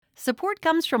Support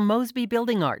comes from Mosby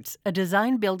Building Arts, a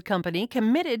design-build company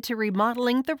committed to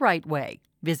remodeling the right way.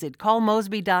 Visit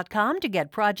callmosby.com to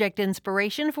get project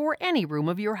inspiration for any room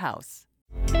of your house.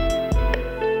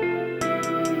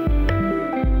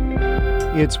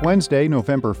 It's Wednesday,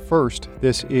 November 1st.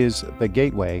 This is The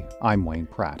Gateway. I'm Wayne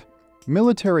Pratt.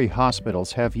 Military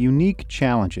hospitals have unique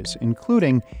challenges,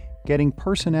 including getting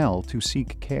personnel to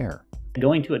seek care.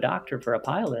 Going to a doctor for a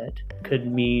pilot could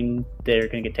mean they're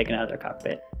going to get taken out of their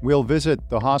cockpit. We'll visit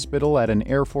the hospital at an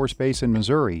Air Force base in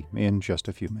Missouri in just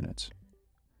a few minutes.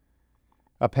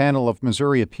 A panel of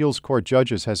Missouri appeals court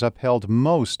judges has upheld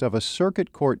most of a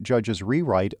circuit court judge's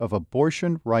rewrite of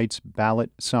abortion rights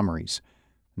ballot summaries.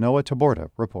 Noah Taborda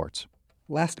reports.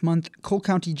 Last month, Cole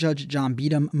County Judge John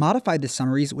Beadham modified the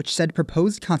summaries which said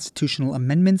proposed constitutional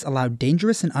amendments allowed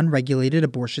dangerous and unregulated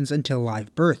abortions until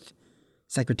live birth.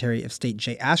 Secretary of State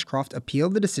Jay Ashcroft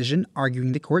appealed the decision,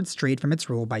 arguing the court strayed from its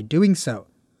rule by doing so.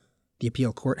 The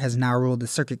appeal court has now ruled the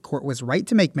circuit court was right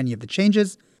to make many of the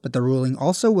changes, but the ruling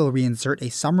also will reinsert a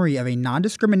summary of a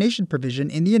non-discrimination provision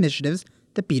in the initiatives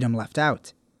that Beadham left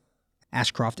out.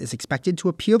 Ashcroft is expected to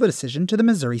appeal the decision to the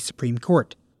Missouri Supreme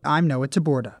Court. I'm Noah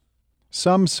Taborda.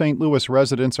 Some St. Louis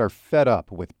residents are fed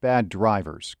up with bad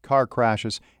drivers, car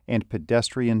crashes, and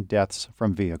pedestrian deaths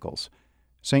from vehicles.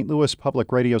 St. Louis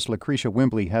Public Radio's Lucretia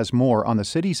Wimbley has more on the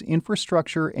city's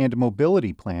infrastructure and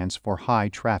mobility plans for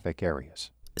high-traffic areas.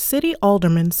 City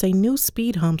aldermen say new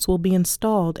speed humps will be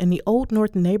installed in the Old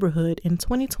North neighborhood in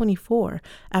 2024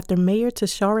 after Mayor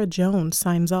Tashara Jones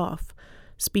signs off.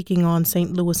 Speaking on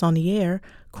St. Louis on the Air,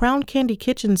 Crown Candy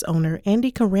Kitchen's owner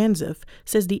Andy Karanzev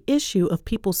says the issue of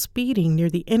people speeding near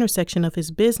the intersection of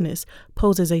his business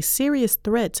poses a serious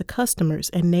threat to customers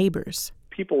and neighbors.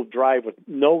 People drive with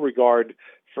no regard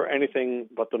for anything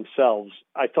but themselves.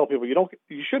 I tell people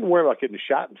you shouldn't worry about getting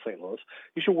shot in St. Louis.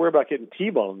 You should worry about getting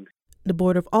T-boned. The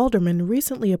Board of Aldermen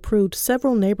recently approved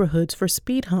several neighborhoods for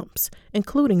speed humps,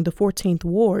 including the 14th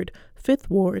Ward, 5th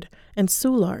Ward, and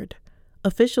Soulard.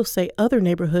 Officials say other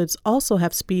neighborhoods also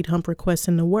have speed hump requests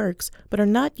in the works, but are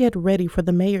not yet ready for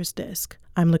the mayor's desk.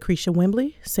 I'm Lucretia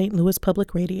Wimbley, St. Louis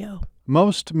Public Radio.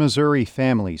 Most Missouri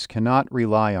families cannot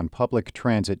rely on public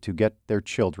transit to get their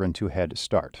children to Head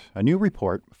Start. A new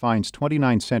report finds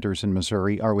 29 centers in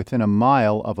Missouri are within a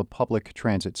mile of a public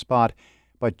transit spot,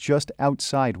 but just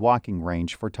outside walking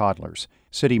range for toddlers.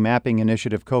 City Mapping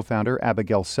Initiative co-founder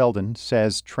Abigail Selden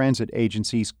says transit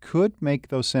agencies could make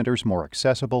those centers more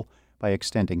accessible by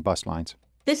extending bus lines.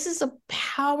 This is a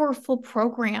powerful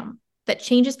program that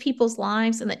changes people's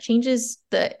lives and that changes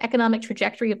the economic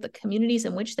trajectory of the communities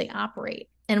in which they operate.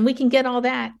 And we can get all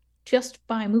that just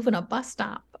by moving a bus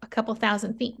stop a couple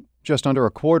thousand feet. Just under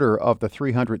a quarter of the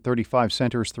 335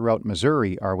 centers throughout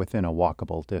Missouri are within a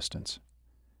walkable distance.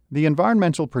 The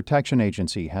Environmental Protection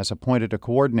Agency has appointed a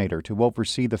coordinator to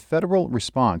oversee the federal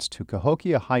response to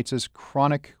Cahokia Heights'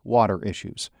 chronic water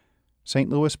issues.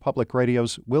 St. Louis Public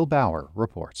Radio's Will Bauer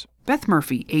reports. Beth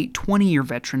Murphy, a 20-year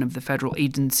veteran of the federal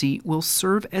agency, will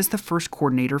serve as the first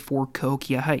coordinator for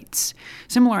Cahokia Heights.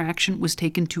 Similar action was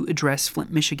taken to address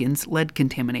Flint, Michigan's lead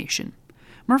contamination.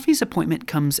 Murphy's appointment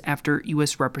comes after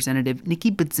U.S. Representative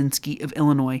Nikki Budzinski of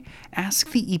Illinois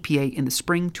asked the EPA in the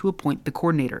spring to appoint the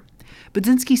coordinator.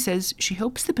 Budzinski says she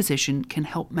hopes the position can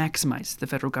help maximize the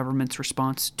federal government's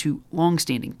response to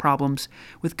long-standing problems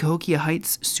with Cahokia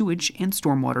Heights' sewage and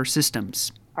stormwater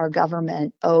systems. Our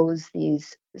government owes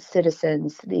these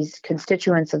citizens, these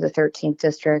constituents of the 13th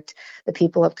District, the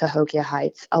people of Cahokia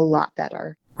Heights, a lot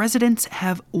better. Residents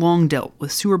have long dealt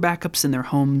with sewer backups in their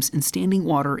homes and standing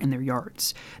water in their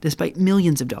yards. Despite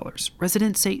millions of dollars,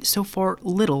 residents say so far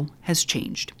little has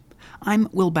changed. I'm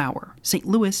Will Bauer, St.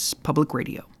 Louis Public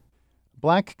Radio.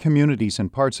 Black communities in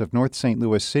parts of North St.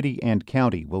 Louis City and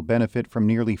County will benefit from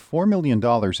nearly $4 million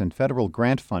in federal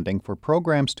grant funding for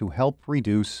programs to help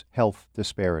reduce health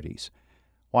disparities.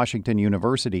 Washington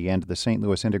University and the St.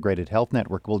 Louis Integrated Health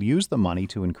Network will use the money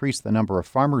to increase the number of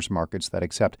farmers markets that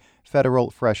accept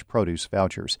federal fresh produce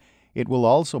vouchers. It will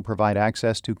also provide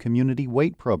access to community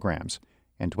weight programs.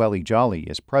 And Dwelly Jolly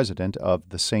is president of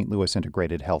the St. Louis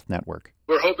Integrated Health Network.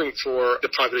 We're hoping for the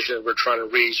population that we're trying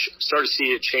to reach, start to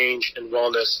see a change in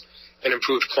wellness and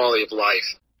improved quality of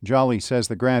life. Jolly says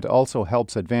the grant also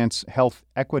helps advance health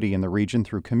equity in the region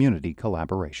through community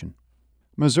collaboration.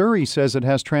 Missouri says it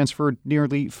has transferred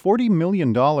nearly $40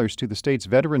 million to the state's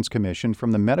Veterans Commission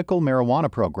from the medical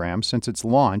marijuana program since its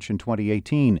launch in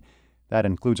 2018. That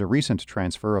includes a recent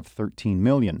transfer of $13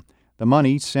 million. The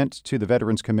money sent to the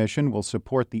Veterans Commission will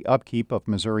support the upkeep of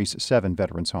Missouri's 7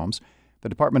 veterans' homes. The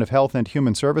Department of Health and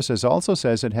Human Services also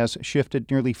says it has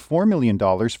shifted nearly $4 million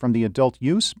from the adult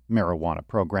use marijuana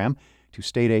program to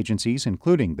state agencies,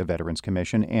 including the Veterans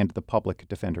Commission and the Public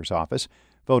Defender's Office.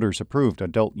 Voters approved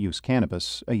adult use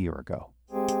cannabis a year ago.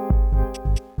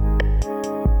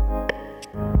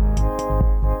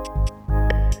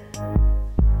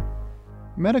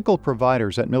 Medical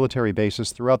providers at military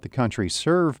bases throughout the country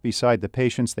serve beside the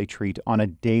patients they treat on a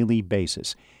daily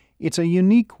basis. It's a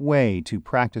unique way to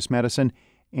practice medicine,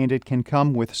 and it can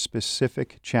come with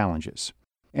specific challenges.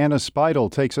 Anna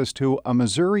Speidel takes us to a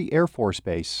Missouri Air Force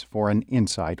Base for an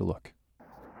inside look.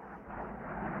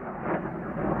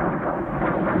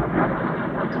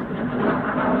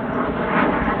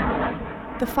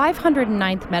 The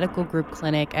 509th Medical Group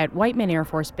Clinic at Whiteman Air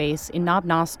Force Base in Knob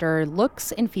Noster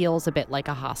looks and feels a bit like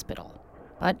a hospital.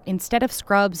 But instead of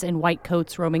scrubs and white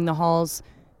coats roaming the halls,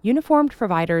 uniformed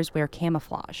providers wear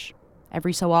camouflage.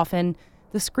 Every so often,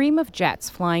 the scream of jets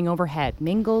flying overhead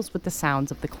mingles with the sounds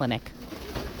of the clinic.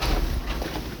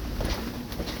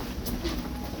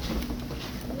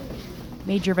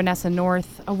 Major Vanessa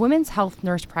North, a women's health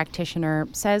nurse practitioner,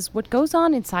 says what goes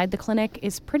on inside the clinic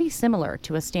is pretty similar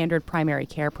to a standard primary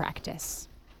care practice.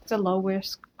 It's a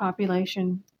low-risk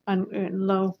population,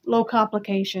 low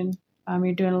complication.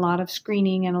 You're doing a lot of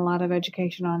screening and a lot of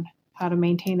education on how to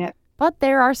maintain it. But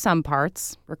there are some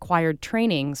parts, required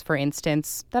trainings, for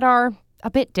instance, that are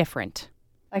a bit different.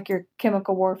 Like your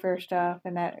chemical warfare stuff,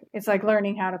 and that it's like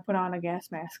learning how to put on a gas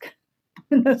mask.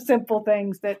 The simple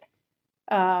things that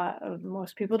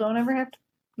most people don't ever have to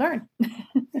learn.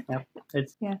 Yep.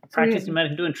 It's practicing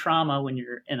medicine, doing trauma when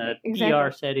you're in a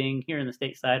ER setting here in the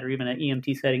stateside, or even an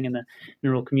EMT setting in the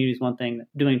rural community is one thing.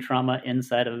 Doing trauma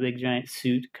inside of a big giant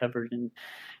suit covered in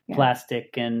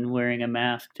plastic and wearing a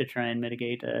mask to try and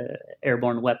mitigate a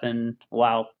airborne weapon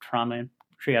while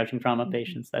triaging trauma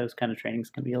patients, those kind of trainings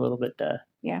can be a little bit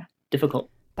difficult.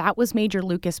 That was Major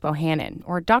Lucas Bohannon,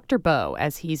 or Dr. Bo,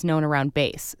 as he's known around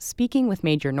base, speaking with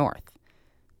Major North.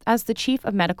 As the chief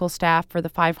of medical staff for the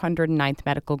 509th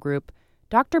Medical Group,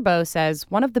 Dr. Bo says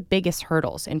one of the biggest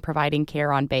hurdles in providing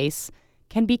care on base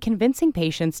can be convincing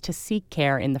patients to seek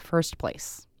care in the first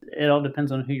place. It all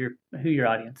depends on who your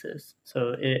audience is.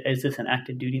 So is this an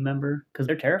active duty member? Because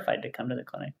they're terrified to come to the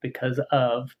clinic because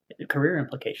of career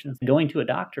implications. Going to a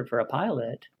doctor for a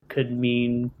pilot could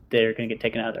mean they're going to get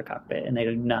taken out of their cockpit, and they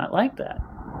do not like that.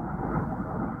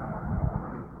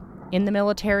 In the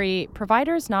military,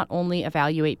 providers not only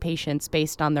evaluate patients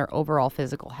based on their overall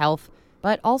physical health,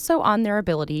 but also on their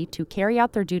ability to carry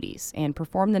out their duties and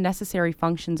perform the necessary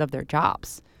functions of their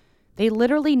jobs. They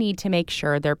literally need to make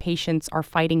sure their patients are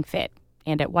fighting fit,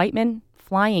 and at Whiteman,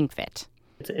 flying fit.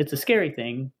 It's a scary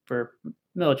thing for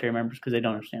military members because they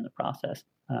don't understand the process,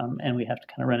 and we have to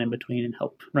kind of run in between and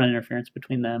help run interference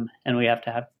between them, and we have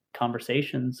to have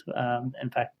conversations. In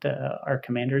fact, our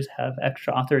commanders have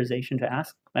extra authorization to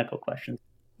ask medical questions.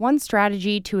 One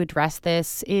strategy to address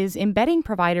this is embedding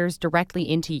providers directly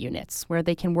into units where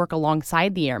they can work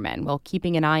alongside the airmen while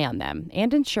keeping an eye on them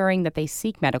and ensuring that they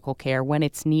seek medical care when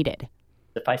it's needed.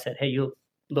 If I said, hey, you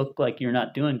look like you're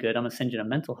not doing good, I'm going to send you to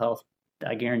mental health,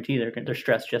 I guarantee their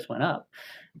stress just went up,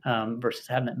 versus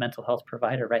having that mental health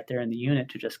provider right there in the unit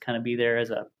to just kind of be there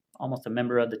as almost a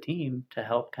member of the team to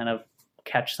help kind of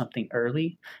catch something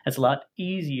early. It's a lot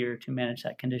easier to manage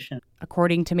that condition.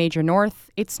 According to Major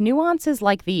North, it's nuances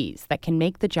like these that can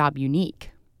make the job unique.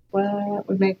 What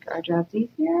would make our jobs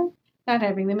easier? Not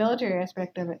having the military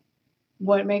aspect of it.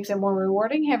 What makes it more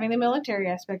rewarding? Having the military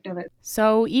aspect of it.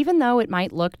 So even though it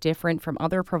might look different from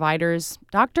other providers,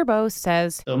 Dr. Bo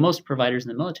says... So most providers in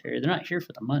the military, they're not here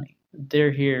for the money.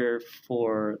 They're here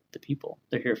for the people.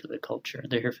 They're here for the culture.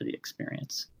 They're here for the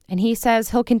experience. And he says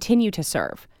he'll continue to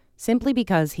serve, simply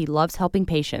because he loves helping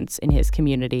patients in his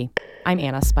community. I'm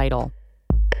Anna Speidel.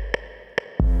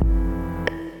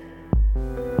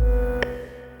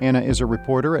 Anna is a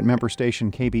reporter at member station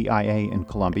KBIA in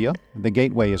Columbia. The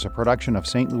Gateway is a production of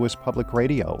St. Louis Public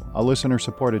Radio, a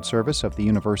listener-supported service of the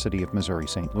University of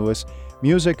Missouri-St. Louis.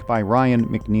 Music by Ryan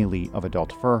McNeely of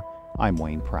Adult Fur. I'm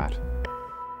Wayne Pratt.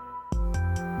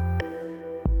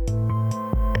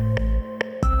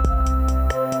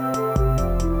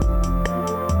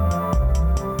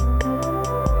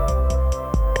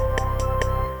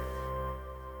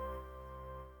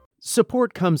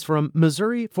 Support comes from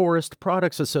Missouri Forest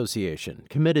Products Association,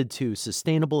 committed to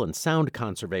sustainable and sound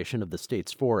conservation of the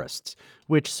state's forests,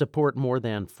 which support more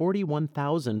than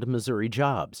 41,000 Missouri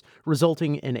jobs,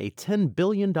 resulting in a $10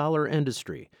 billion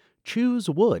industry.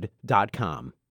 ChooseWood.com.